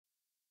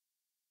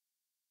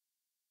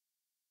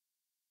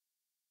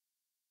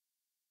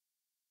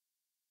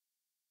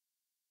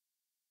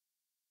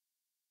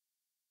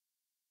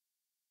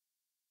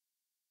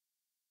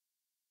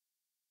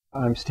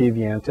I'm Steve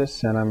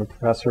Yantis, and I'm a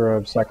professor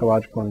of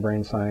psychological and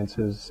brain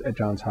sciences at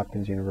Johns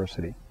Hopkins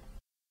University.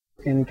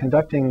 In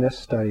conducting this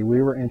study,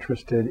 we were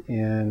interested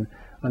in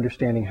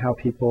understanding how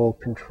people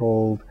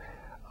controlled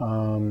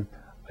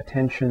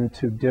attention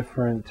to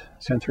different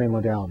sensory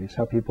modalities,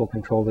 how people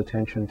controlled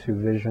attention to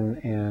vision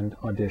and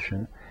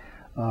audition,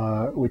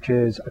 which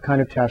is a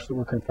kind of task that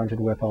we're confronted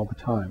with all the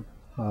time.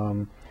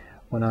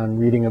 When I'm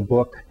reading a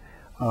book,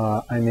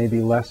 I may be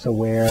less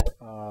aware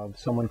of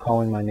someone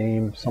calling my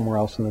name somewhere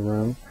else in the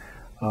room,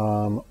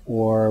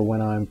 or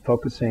when I'm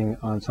focusing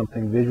on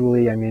something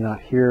visually, I may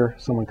not hear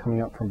someone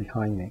coming up from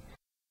behind me.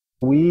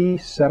 We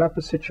set up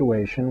a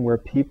situation where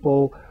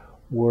people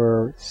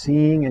were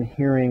seeing and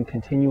hearing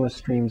continuous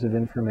streams of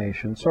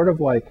information, sort of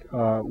like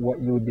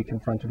what you would be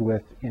confronted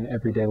with in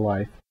everyday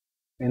life.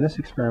 In this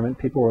experiment,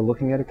 people were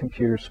looking at a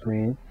computer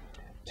screen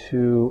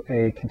to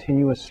a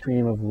continuous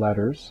stream of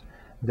letters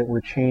that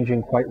were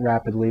changing quite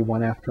rapidly,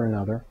 one after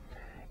another,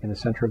 in the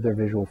center of their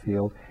visual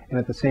field. And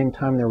at the same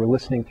time, they were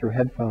listening through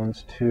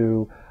headphones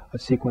to a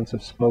sequence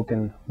of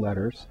spoken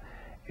letters.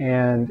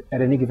 And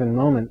at any given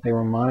moment, they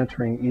were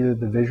monitoring either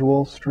the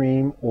visual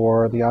stream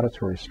or the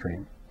auditory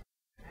stream.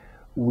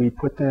 We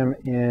put them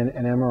in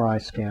an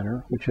MRI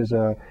scanner, which is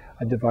a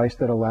device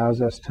that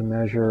allows us to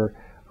measure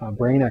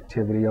brain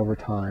activity over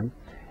time.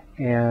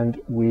 And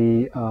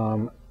we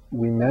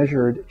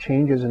measured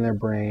changes in their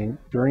brain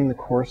during the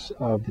course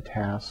of the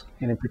task,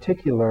 and in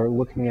particular,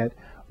 looking at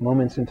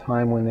moments in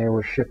time when they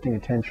were shifting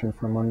attention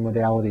from one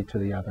modality to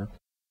the other.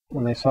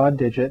 When they saw a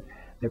digit,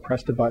 they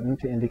pressed a button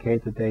to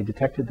indicate that they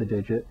detected the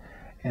digit,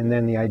 and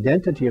then the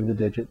identity of the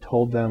digit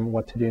told them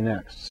what to do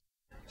next.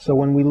 So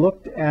when we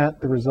looked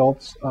at the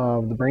results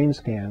of the brain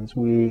scans,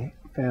 we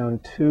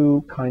found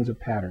two kinds of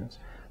patterns.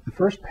 The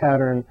first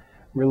pattern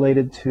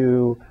related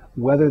to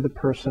whether the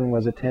person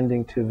was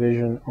attending to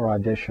vision or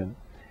audition.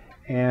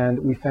 And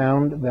we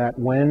found that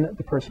when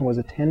the person was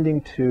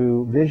attending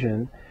to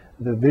vision,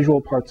 the visual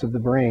parts of the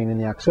brain in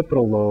the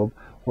occipital lobe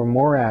were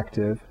more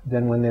active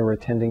than when they were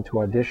attending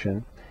to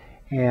audition.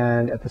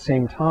 And at the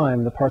same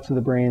time, the parts of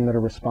the brain that are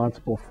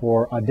responsible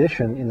for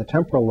audition in the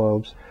temporal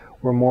lobes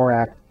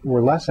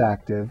were less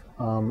active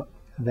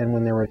than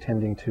when they were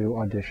attending to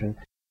audition.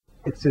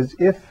 It's as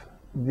if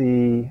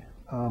the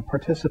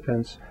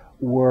participants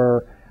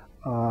were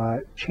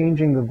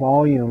changing the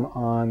volume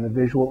on the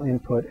visual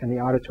input and the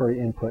auditory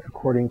input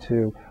according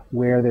to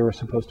where they were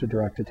supposed to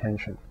direct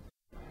attention.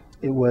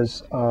 It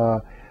was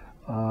the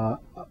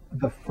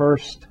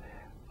first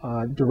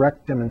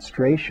direct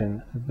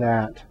demonstration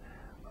that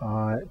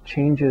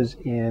changes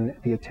in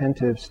the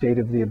attentive state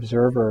of the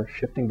observer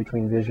shifting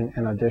between vision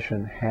and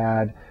audition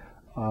had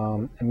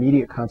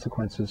immediate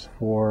consequences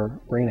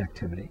for brain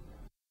activity.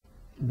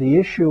 The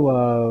issue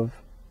of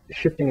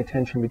shifting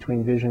attention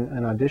between vision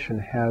and audition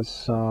has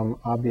some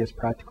obvious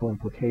practical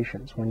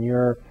implications. When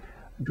you're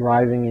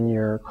driving in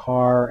your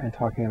car and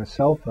talking on a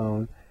cell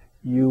phone,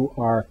 you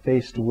are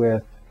faced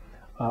with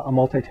a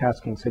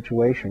multitasking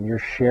situation. You're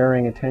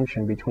sharing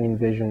attention between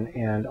vision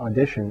and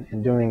audition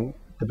and doing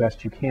the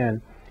best you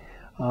can.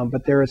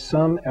 But there is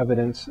some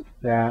evidence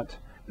that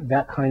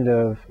that kind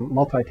of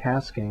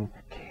multitasking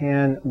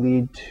can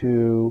lead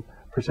to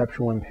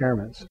perceptual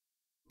impairments.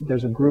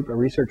 There's a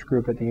research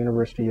group at the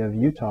University of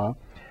Utah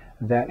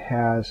that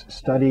has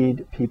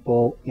studied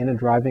people in a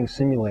driving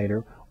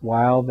simulator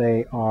while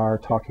they are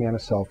talking on a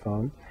cell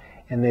phone,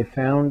 and they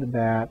found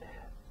that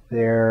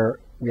their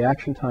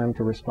reaction time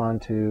to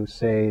respond to,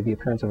 say, the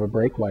appearance of a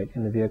brake light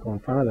in the vehicle in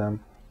front of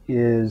them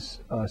is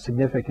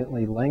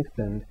significantly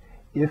lengthened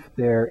if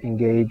they're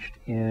engaged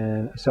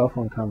in a cell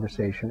phone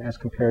conversation as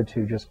compared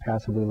to just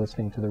passively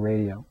listening to the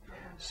radio.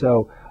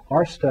 So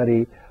our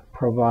study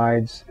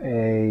provides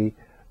a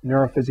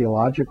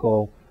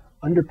neurophysiological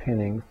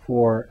underpinning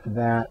for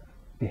that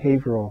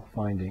behavioral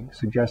finding,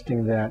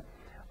 suggesting that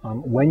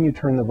when you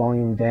turn the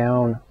volume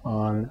down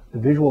on the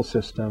visual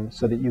system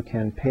so that you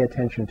can pay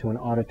attention to an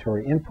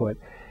auditory input,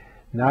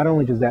 not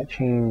only does that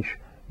change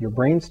your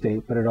brain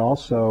state, but it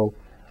also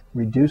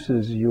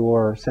reduces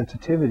your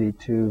sensitivity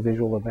to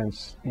visual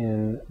events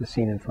in the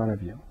scene in front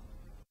of you.